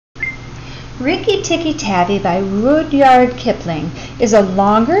Rikki Tikki Tavi by Rudyard Kipling is a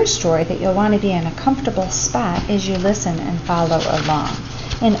longer story that you'll want to be in a comfortable spot as you listen and follow along.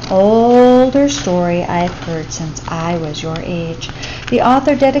 An older story I've heard since I was your age. The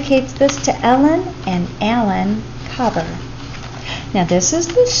author dedicates this to Ellen and Alan Cover. Now this is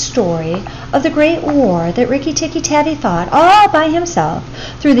the story of the Great War that Rikki Tikki Tavi fought all by himself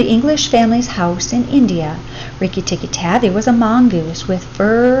through the English family's house in India. Rikki Tikki Tavi was a mongoose with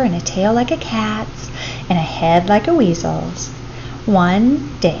fur and a tail like a cat's and a head like a weasel's.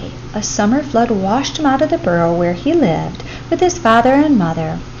 One day a summer flood washed him out of the burrow where he lived with his father and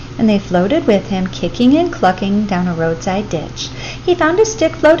mother, and they floated with him, kicking and clucking down a roadside ditch. He found a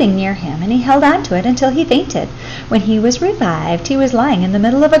stick floating near him, and he held on to it until he fainted. When he was revived, he was lying in the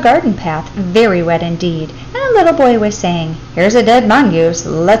middle of a garden path, very wet indeed, and a little boy was saying, "Here's a dead mongoose,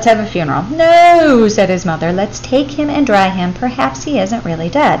 let's have a funeral." "No," said his mother, "let's take him and dry him, perhaps he isn't really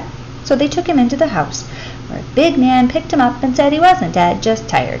dead." So they took him into the house, where a big man picked him up and said he wasn't dead, just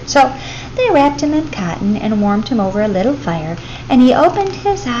tired. So they wrapped him in cotton and warmed him over a little fire, and he opened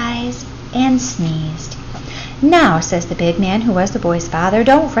his eyes and sneezed. "Now," says the big man, who was the boy's father,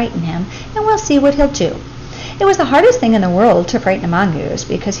 "don't frighten him, and we'll see what he'll do." It was the hardest thing in the world to frighten a mongoose,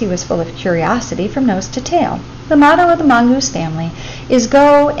 because he was full of curiosity from nose to tail. The motto of the mongoose family is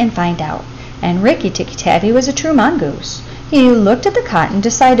 "Go and find out," and Rikki Tikki Tavi was a true mongoose. He looked at the cotton,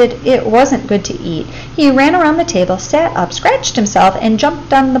 decided it wasn't good to eat. He ran around the table, sat up, scratched himself, and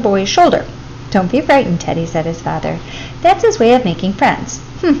jumped on the boy's shoulder. "Don't be frightened, Teddy," said his father. "That's his way of making friends."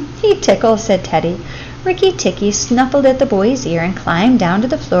 "He tickles," said Teddy. Rikki Tikki snuffled at the boy's ear and climbed down to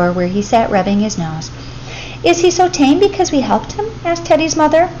the floor where he sat rubbing his nose. "Is he so tame because we helped him?" asked Teddy's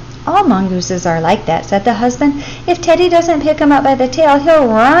mother. "All mongooses are like that," said the husband. "If Teddy doesn't pick him up by the tail, he'll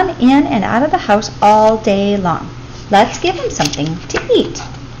run in and out of the house all day long. Let's give him something to eat."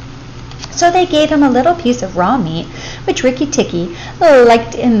 So they gave him a little piece of raw meat, which Rikki Tikki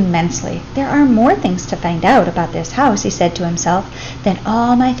liked immensely. "There are more things to find out about this house," he said to himself, "than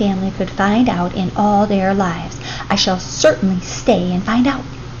all my family could find out in all their lives. I shall certainly stay and find out."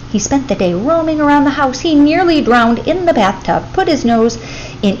 He spent the day roaming around the house. He nearly drowned in the bathtub, put his nose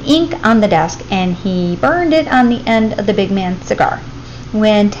in ink on the desk, and he burned it on the end of the big man's cigar.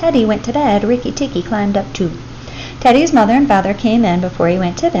 When Teddy went to bed, Rikki Tikki climbed up too. Teddy's mother and father came in before he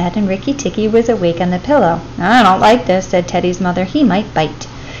went to bed, and Rikki Tikki was awake on the pillow. "I don't like this," said Teddy's mother. "He might bite."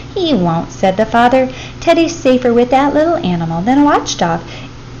 "He won't," said the father. "Teddy's safer with that little animal than a watchdog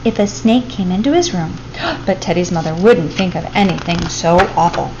if a snake came into his room." But Teddy's mother wouldn't think of anything so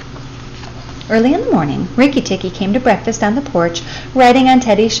awful. Early in the morning, Rikki Tikki came to breakfast on the porch, riding on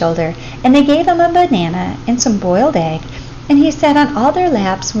Teddy's shoulder, and they gave him a banana and some boiled egg, and he sat on all their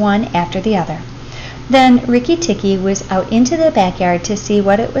laps one after the other. Then Rikki Tikki was out into the backyard to see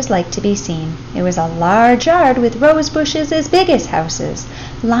what it was like to be seen. It was a large yard with rose bushes as big as houses,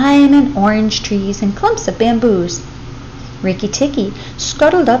 lime and orange trees, and clumps of bamboos. Rikki Tikki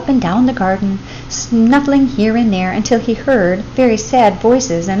scuttled up and down the garden, snuffling here and there until he heard very sad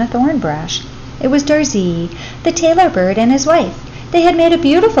voices in a thorn brush. It was Darzee, the tailor bird, and his wife. They had made a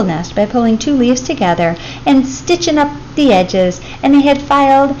beautiful nest by pulling two leaves together and stitching up the edges, and they had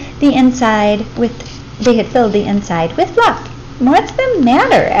filled the inside with fluff. "What's the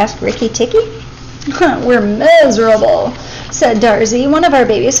matter?" asked Rikki Tikki. "We're miserable," said Darzee. "One of our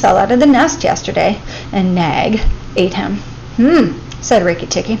babies fell out of the nest yesterday, and Nag ate him." Said Rikki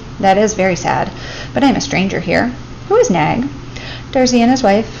Tikki. "That is very sad, but I'm a stranger here. Who is Nag?" Darzee and his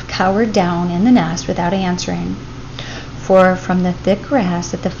wife cowered down in the nest without answering. For from the thick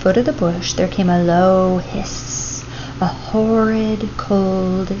grass at the foot of the bush there came a low hiss, a horrid,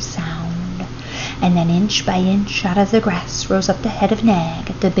 cold sound. And then inch by inch out of the grass rose up the head of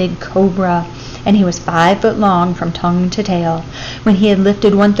Nag, the big cobra, and he was 5 foot long from tongue to tail. When he had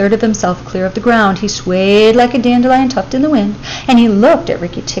lifted 1/3 of himself clear of the ground, he swayed like a dandelion tuft in the wind, and he looked at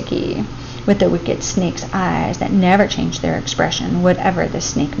Rikki Tikki with the wicked snake's eyes that never changed their expression, whatever the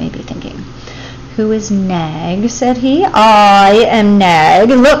snake may be thinking. "Who is Nag?" said he. "I am Nag.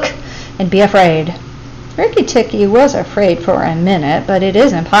 Look, and be afraid." Rikki Tikki was afraid for a minute, but it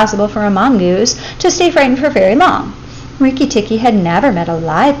is impossible for a mongoose to stay frightened for very long. Rikki Tikki had never met a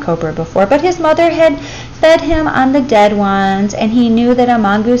live cobra before, but his mother had fed him on the dead ones, and he knew that a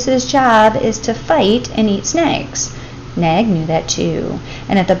mongoose's job is to fight and eat snakes. Nag knew that too,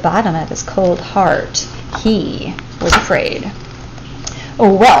 and at the bottom of his cold heart, he was afraid.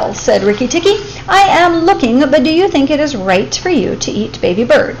 "Oh, well," said Rikki Tikki, "I am looking, but do you think it is right for you to eat baby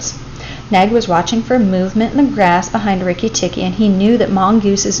birds?" Nag was watching for movement in the grass behind Rikki Tikki, and he knew that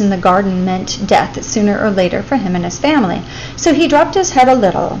mongooses in the garden meant death sooner or later for him and his family. So he dropped his head a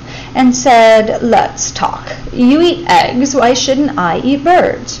little and said, "Let's talk. You eat eggs. Why shouldn't I eat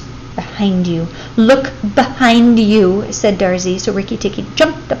birds?" "Behind you. Look behind you," said Darzee. So Rikki Tikki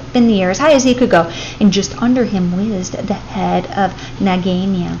jumped up in the air as high as he could go, and just under him whizzed the head of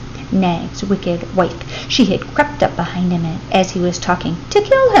Nagania, Nag's wicked wife. She had crept up behind him as he was talking to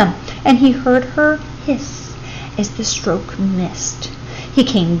kill him, and he heard her hiss as the stroke missed. He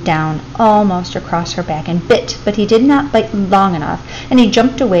came down almost across her back and bit, but he did not bite long enough, and he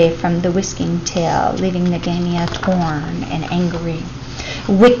jumped away from the whisking tail, leaving Nagania torn and angry.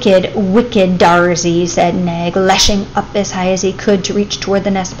 "Wicked, wicked Darzee," said Nag, lashing up as high as he could to reach toward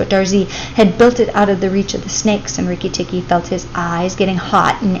the nest, but Darzee had built it out of the reach of the snakes, and Rikki Tikki felt his eyes getting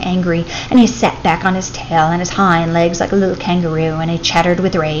hot and angry, and he sat back on his tail and his hind legs like a little kangaroo, and he chattered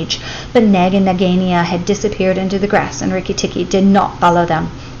with rage. But Nag and Nagania had disappeared into the grass, and Rikki Tikki did not follow them,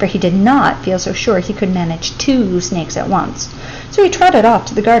 for he did not feel so sure he could manage 2 snakes at once. So he trotted off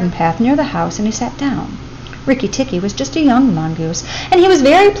to the garden path near the house, and he sat down. Rikki Tikki was just a young mongoose, and he was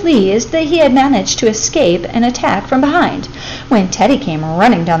very pleased that he had managed to escape an attack from behind. When Teddy came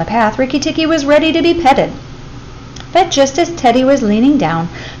running down the path, Rikki Tikki was ready to be petted. But just as Teddy was leaning down,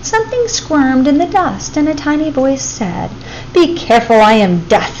 something squirmed in the dust, and a tiny voice said, "Be careful, I am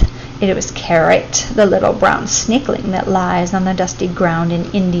Death." It was Carrot, the little brown snakeling that lies on the dusty ground in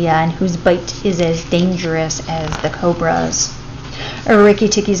India and whose bite is as dangerous as the cobra's. Rikki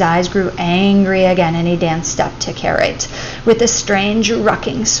Tikki's eyes grew angry again, and he danced up to Carrot with a strange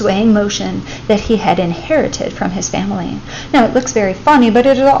rocking, swaying motion that he had inherited from his family. Now it looks very funny, but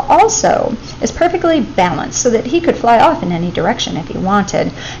it also is perfectly balanced so that he could fly off in any direction if he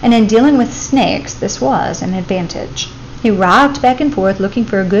wanted, and in dealing with snakes this was an advantage. He rocked back and forth, looking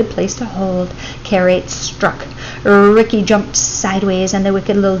for a good place to hold. Carrot struck. Rikki jumped sideways, and the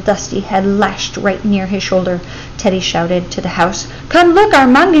wicked little dusty head lashed right near his shoulder. Teddy shouted to the house, "Come look, our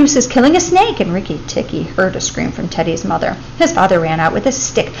mongoose is killing a snake!" And Rikki Tikki heard a scream from Teddy's mother. His father ran out with a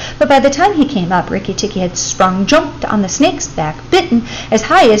stick, but by the time he came up, Rikki Tikki had sprung, jumped on the snake's back, bitten as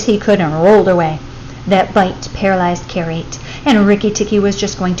high as he could, and rolled away. That bite paralyzed Carrot, and Rikki Tikki was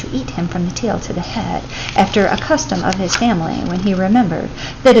just going to eat him from the tail to the head, after a custom of his family, when he remembered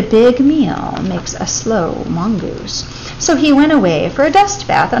that a big meal makes a slow mongoose. So he went away for a dust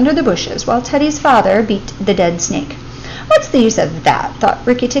bath under the bushes while Teddy's father beat the dead snake. "What's the use of that?" thought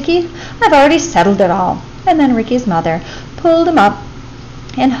Rikki Tikki. "I've already settled it all." And then Rikki's mother pulled him up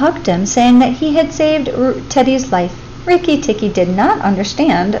and hugged him, saying that he had saved Teddy's life. Rikki Tikki did not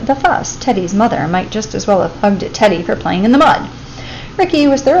understand the fuss. Teddy's mother might just as well have hugged Teddy for playing in the mud. Rikki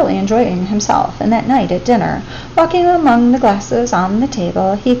was thoroughly enjoying himself, and that night at dinner, walking among the glasses on the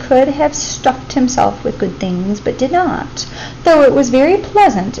table, he could have stuffed himself with good things, but did not. Though it was very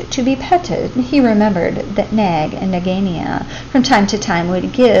pleasant to be petted, he remembered that Nag and Nagania from time to time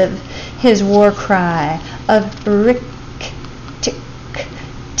would give his war cry of "Rick, tick, tick,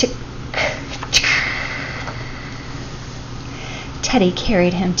 tick." Teddy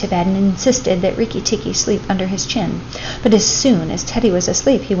carried him to bed and insisted that Rikki Tikki sleep under his chin. But as soon as Teddy was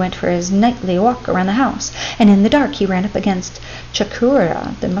asleep, he went for his nightly walk around the house, and in the dark he ran up against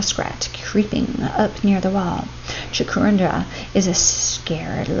Chakura, the muskrat, creeping up near the wall. Chakura is a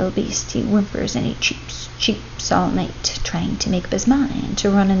scared little beast. He whimpers and he cheeps all night, trying to make up his mind to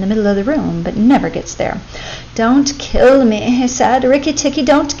run in the middle of the room, but never gets there. "Don't kill me," he said. "Rikki Tikki,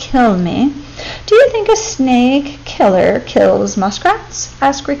 don't kill me." "Do you think a snake killer kills muskrats?"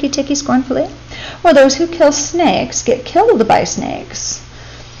 asked Rikki Tikki scornfully. "Well, those who kill snakes get killed by snakes,"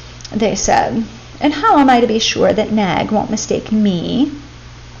 they said. "And how am I to be sure that Nag won't mistake me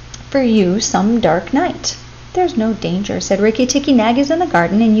for you some dark night?" "There's no danger," said Rikki Tikki. "Nag is in the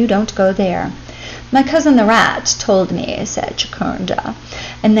garden, and you don't go there." "My cousin the rat told me," said Chakunda,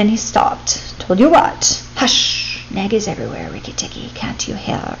 and then he stopped. "Told you what?" "Hush! Nag is everywhere, Rikki Tikki. Can't you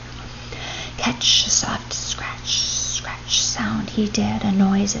hear?" Catch a soft scratch sound he did, a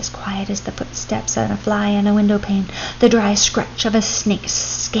noise as quiet as the footsteps of a fly in a window pane, the dry scratch of a snake's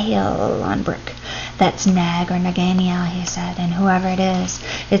scale on brick. "That's Nag or Nagania," he said, "and whoever it is,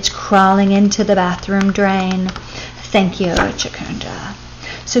 it's crawling into the bathroom drain." "Thank you, Chakunda."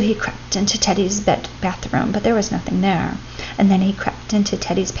 So he crept into Teddy's bathroom, but there was nothing there. And then he crept into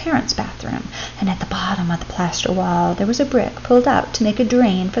Teddy's parents' bathroom, and at the bottom of the plaster wall there was a brick pulled out to make a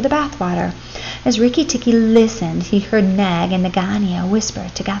drain for the bathwater. As Rikki Tikki listened, he heard Nag and Nagania whisper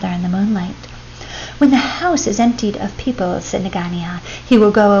together in the moonlight. "When the house is emptied of people," said Nagania, "he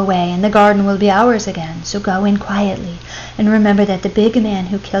will go away, and the garden will be ours again. So go in quietly, and remember that the big man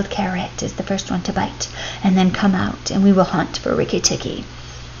who killed Carrot is the first one to bite, and then come out, and we will hunt for Rikki Tikki."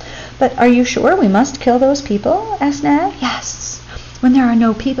 "But are you sure we must kill those people?" asked Nag. "Yes. When there are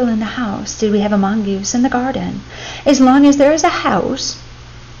no people in the house, did we have a mongoose in the garden? As long as there is a house,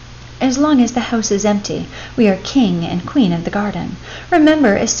 as long as the house is empty, we are king and queen of the garden.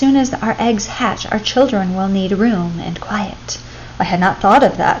 Remember, as soon as our eggs hatch, our children will need room and quiet." "I had not thought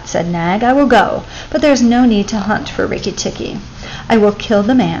of that," said Nag. "I will go, but there is no need to hunt for Rikki Tikki. I will kill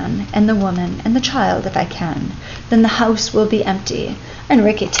the man and the woman and the child if I can. Then the house will be empty, and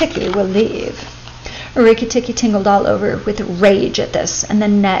Rikki Tikki will leave." Rikki Tikki tingled all over with rage at this, and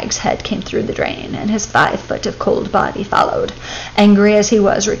then Nag's head came through the drain, and his 5 foot of cold body followed. Angry as he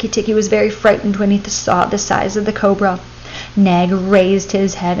was, Rikki Tikki was very frightened when he saw the size of the cobra. Nag raised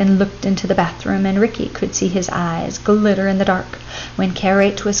his head and looked into the bathroom, and Rikki could see his eyes glitter in the dark. "When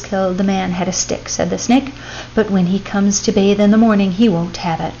Carrot was killed, the man had a stick," said the snake, "but when he comes to bathe in the morning, he won't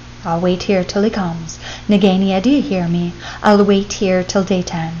have it. I'll wait here till he comes. Nagania, do you hear me? I'll wait here till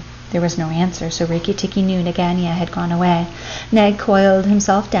daytime." There was no answer, so Rikki Tikki knew Nagania had gone away. Nag coiled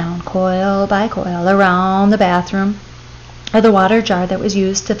himself down, coil by coil, around the bathroom of the water jar that was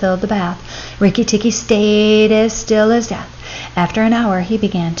used to fill the bath. Rikki Tikki stayed as still as death. After an hour, he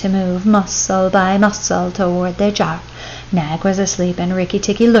began to move, muscle by muscle, toward the jar. Nag was asleep, and Rikki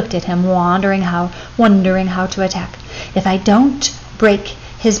Tikki looked at him, wondering how to attack. "If I don't break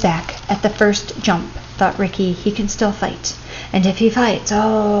his back at the first jump," thought Rikki, "he can still fight. And if he fights,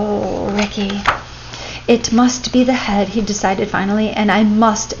 oh, Rikki, it must be the head," he decided finally, "and I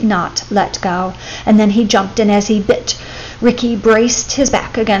must not let go." And then he jumped, and as he bit, Rikki braced his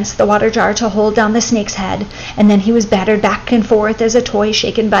back against the water jar to hold down the snake's head, and then he was battered back and forth as a toy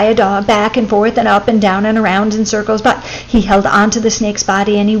shaken by a dog, back and forth and up and down and around in circles, but he held on to the snake's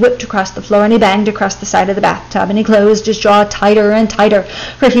body, and he whipped across the floor, and he banged across the side of the bathtub, and he closed his jaw tighter and tighter,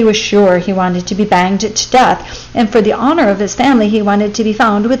 for he was sure he wanted to be banged to death, and for the honor of his family he wanted to be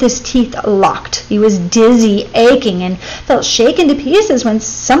found with his teeth locked. He was dizzy, aching, and felt shaken to pieces when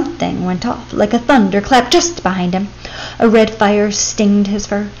something went off like a thunderclap just behind him. A red fire stinged his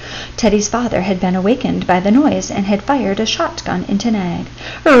fur. Teddy's father had been awakened by the noise and had fired a shotgun into Nag.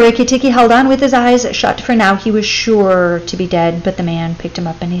 Rikki Tikki held on with his eyes shut, for now he was sure to be dead, but the man picked him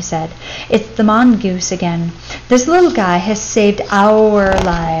up and he said, "It's the mongoose again. This little guy has saved our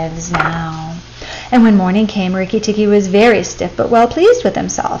lives now." And when morning came, Rikki Tikki was very stiff but well pleased with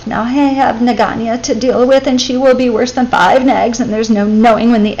himself. "Now I have Nagania to deal with, and she will be worse than 5 nags, and there's no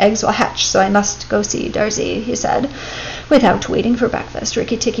knowing when the eggs will hatch, so I must go see Darzee," he said. Without waiting for breakfast,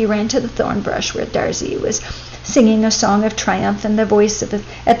 Rikki Tikki ran to the thorn brush where Darzee was singing a song of triumph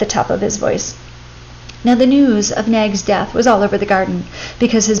at the top of his voice. Now the news of Nag's death was all over the garden,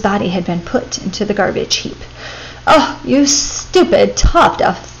 because his body had been put into the garbage heap. "Oh, you stupid tuft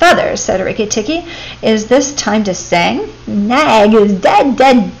of feathers," said Rikki Tikki. "Is this time to sing?" "Nag is dead,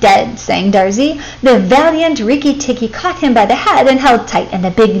 dead, dead," sang Darzee. "The valiant Rikki Tikki caught him by the head and held tight, and the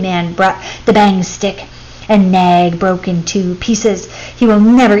big man brought the bang stick, and Nag broke in 2 pieces. He will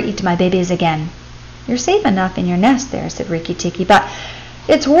never eat my babies again." "You're safe enough in your nest there," said Rikki Tikki, "but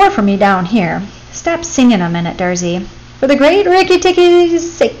it's war for me down here. Stop singing a minute, Darzee." "For the great Rikki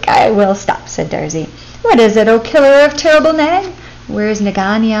Tikki's sake, I will stop," said Darzee. "What is it, O killer of terrible Nag?" "Where's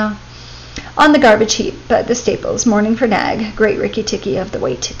Nagania?" "On the garbage heap at the stables, mourning for Nag, great Rikki Tikki of the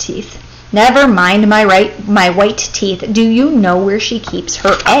white teeth." "Never mind my white teeth. Do you know where she keeps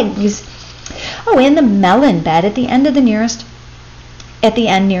her eggs?" "Oh, in the melon bed at the end nearest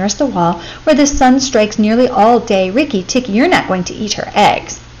the wall, where the sun strikes nearly all day. Rikki Tikki, you're not going to eat her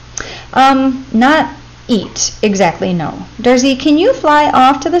eggs." Not eat exactly, no. Darzee, can you fly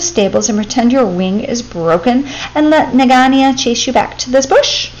off to the stables and pretend your wing is broken and let Nagania chase you back to this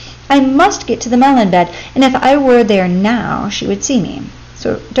bush? I must get to the melon bed, and if I were there now, she would see me."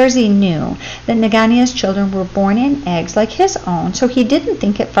 So Darzee knew that Nagania's children were born in eggs like his own, so he didn't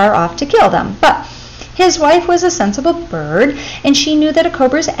think it far off to kill them. But his wife was a sensible bird, and she knew that a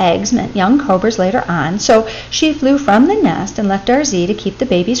cobra's eggs meant young cobras later on, so she flew from the nest and left Darzee to keep the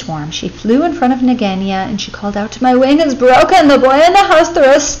babies warm. She flew in front of Nagania, and she called out, "My wing is broken. The boy in the house threw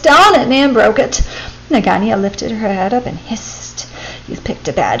a stone at me and broke it." Nagania lifted her head up and hissed, "You've picked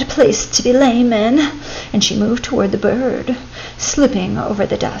a bad place to be lame in," and she moved toward the bird, slipping over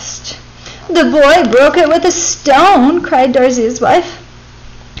the dust. "The boy broke it with a stone," cried Darzee's wife.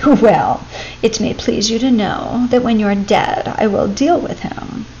 "Well, It may please you to know that when you're dead I will deal with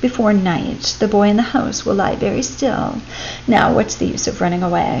him. Before night the boy in the house will lie very still. Now what's the use of running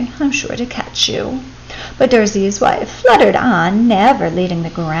away? I'm sure to catch you." But Darzee's wife fluttered on, never leaving the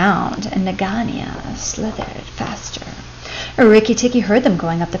ground, and Nagania slithered faster. Rikki Tikki heard them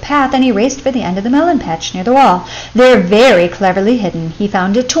going up the path, and he raced for the end of the melon patch near the wall. There, very cleverly hidden, he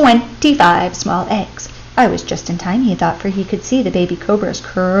found 25 small eggs. I was just in time, he thought, for he could see the baby cobras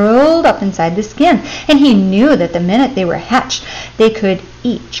curled up inside the skin, and he knew that the minute they were hatched, they could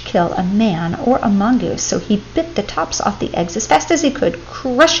each kill a man or a mongoose. So he bit the tops off the eggs as fast as he could,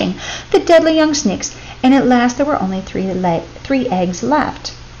 crushing the deadly young snakes, and at last there were only three eggs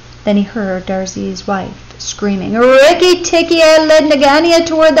left. Then he heard Darzee's wife screaming, "Rikki Tikki, I led Nagania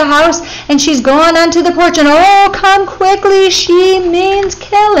toward the house, and she's gone onto the porch, and oh, come quickly, she means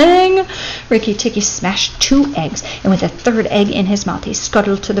killing." Rikki Tikki smashed 2 eggs, and with a 3rd egg in his mouth, he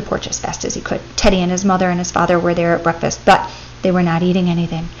scuttled to the porch as fast as he could. Teddy and his mother and his father were there at breakfast, but they were not eating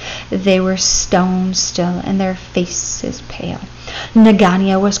anything. They were stone still, and their faces pale.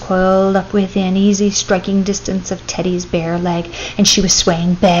 Nagania was coiled up within easy striking distance of Teddy's bare leg, and she was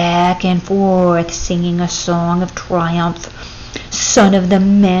swaying back and forth, singing a song of triumph. "Son of the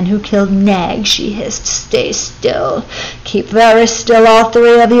man who killed Nag," she hissed, "stay still. Keep very still, all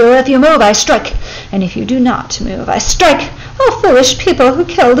 3 of you. If you move, I strike, and if you do not move, I strike. Oh, foolish people who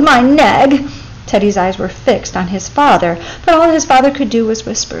killed my Nag." Teddy's eyes were fixed on his father, but all his father could do was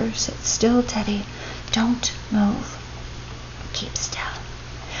whisper, "Sit still, Teddy. Don't move. Keep still."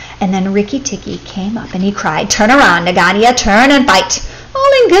 And then Rikki Tikki came up and he cried, "Turn around, Nagania, turn and fight."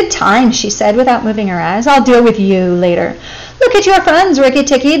 "All in good time," she said without moving her eyes. "I'll deal with you later. Look at your friends, Rikki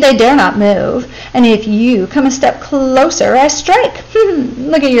Tikki. They dare not move. And if you come a step closer, I strike."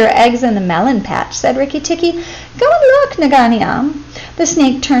 "Look at your eggs in the melon patch," said Rikki Tikki. "Go and look, Nagania." The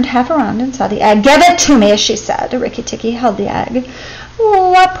snake turned half around and saw the egg. "Give it to me," she said. Rikki Tikki held the egg.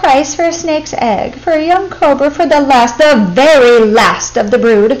 "What price for a snake's egg? For a young cobra, for the very last of the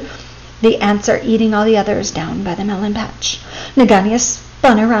brood." The ants are eating all the others down by the melon patch. Nagania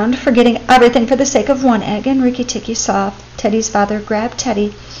spun around, forgetting everything for the sake of 1 egg, and Rikki Tikki saw Teddy's father grab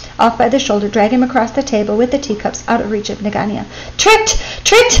Teddy off by the shoulder, drag him across the table with the teacups out of reach of Nagania. "Tricked!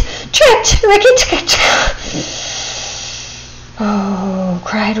 Tricked! Tricked! Rikki Tikki!" "Oh,"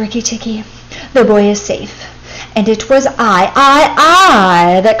 cried Rikki Tikki, "the boy is safe. And it was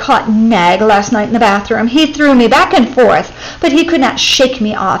I that caught Nag last night in the bathroom. He threw me back and forth, but he could not shake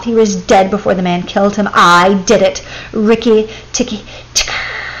me off. He was dead before the man killed him. I did it. Rikki Tikki, ticker.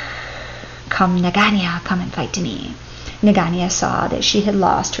 Come, Nagania, come and fight to me." Nagania saw that she had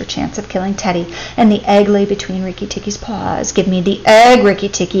lost her chance of killing Teddy, and the egg lay between Rikki Tikki's paws. "Give me the egg, Rikki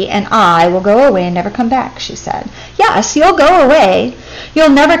Tikki, and I will go away and never come back," she said. "Yes, you'll go away. You'll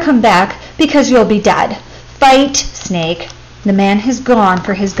never come back because you'll be dead. Fight, snake. The man has gone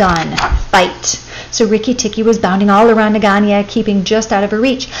for his gun. Fight." So Rikki Tikki was bounding all around Nagania, keeping just out of her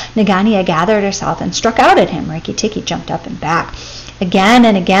reach. Nagania gathered herself and struck out at him. Rikki Tikki jumped up and back. Again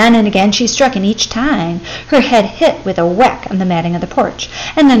and again and again she struck, and each time her head hit with a whack on the matting of the porch.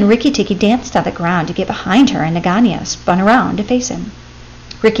 And then Rikki Tikki danced on the ground to get behind her, and Nagania spun around to face him.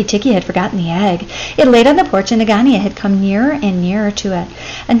 Rikki Tikki had forgotten the egg. It laid on the porch, and Nagania had come nearer and nearer to it,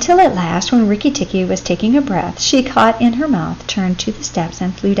 until at last, when Rikki Tikki was taking a breath, she caught in her mouth, turned to the steps,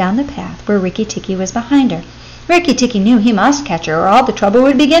 and flew down the path where Rikki Tikki was behind her. Rikki Tikki knew he must catch her, or all the trouble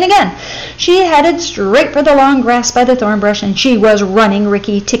would begin again. She headed straight for the long grass by the thorn bush, and she was running.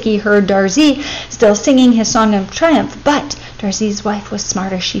 Rikki Tikki heard Darzee still singing his song of triumph, but Darzee's wife was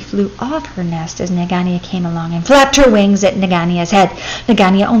smarter. She flew off her nest as Nagania came along and flapped her wings at Nagania's head.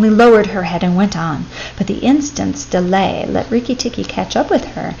 Nagania only lowered her head and went on, but the instant's delay let Rikki Tikki catch up with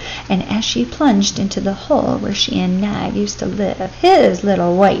her, and as she plunged into the hole where she and Nag used to live, his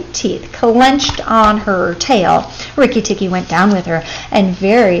little white teeth clenched on her tail, Rikki Tikki went down with her, and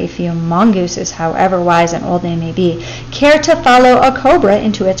very few mongooses, however wise and old they may be, care to follow a cobra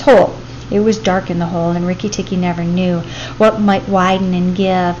into its hole. It was dark in the hole, and Rikki Tikki never knew what might widen and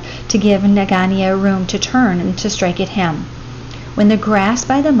give Nagania room to turn and to strike at him. When the grass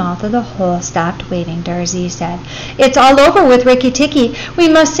by the mouth of the hole stopped waving, Darzee said, "It's all over with Rikki Tikki. We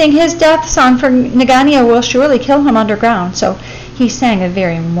must sing his death song, for Nagania will surely kill him underground." So he sang a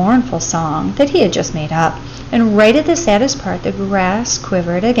very mournful song that he had just made up. And right at the saddest part, the grass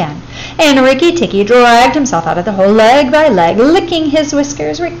quivered again, and Rikki Tikki dragged himself out of the hole leg by leg, licking his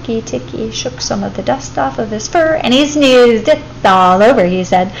whiskers. Rikki Tikki shook some of the dust off of his fur, and he sneezed. "It's all over," he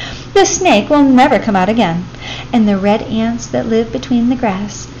said. "The snake will never come out again." And the red ants that live between the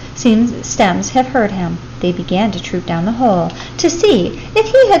grass stems have heard him. They began to troop down the hole to see if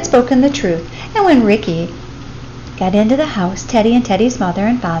he had spoken the truth. And when Rikki got into the house, Teddy and Teddy's mother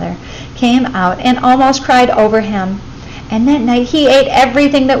and father came out and almost cried over him. And that night he ate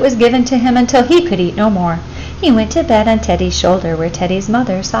everything that was given to him until he could eat no more. He went to bed on Teddy's shoulder where Teddy's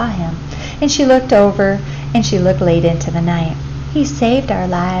mother saw him, and she looked over and she looked late into the night. He saved our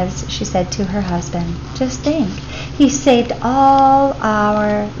lives, she said to her husband. Just think, he saved all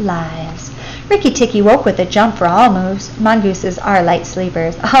our lives. Rikki Tikki woke with a jump, for all mongooses are light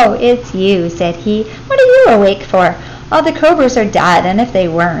sleepers. Oh, it's you, said he. What are you awake for? All the cobras are dead, and if they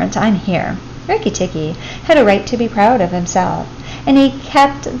weren't, I'm here. Rikki Tikki had a right to be proud of himself, and he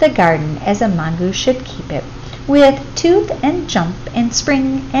kept the garden as a mongoose should keep it, with tooth and jump and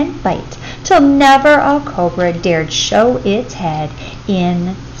spring and bite, till never a cobra dared show its head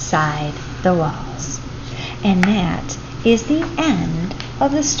inside the walls. And that is the end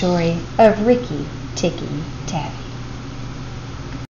of the story of Rikki Tikki Tavi.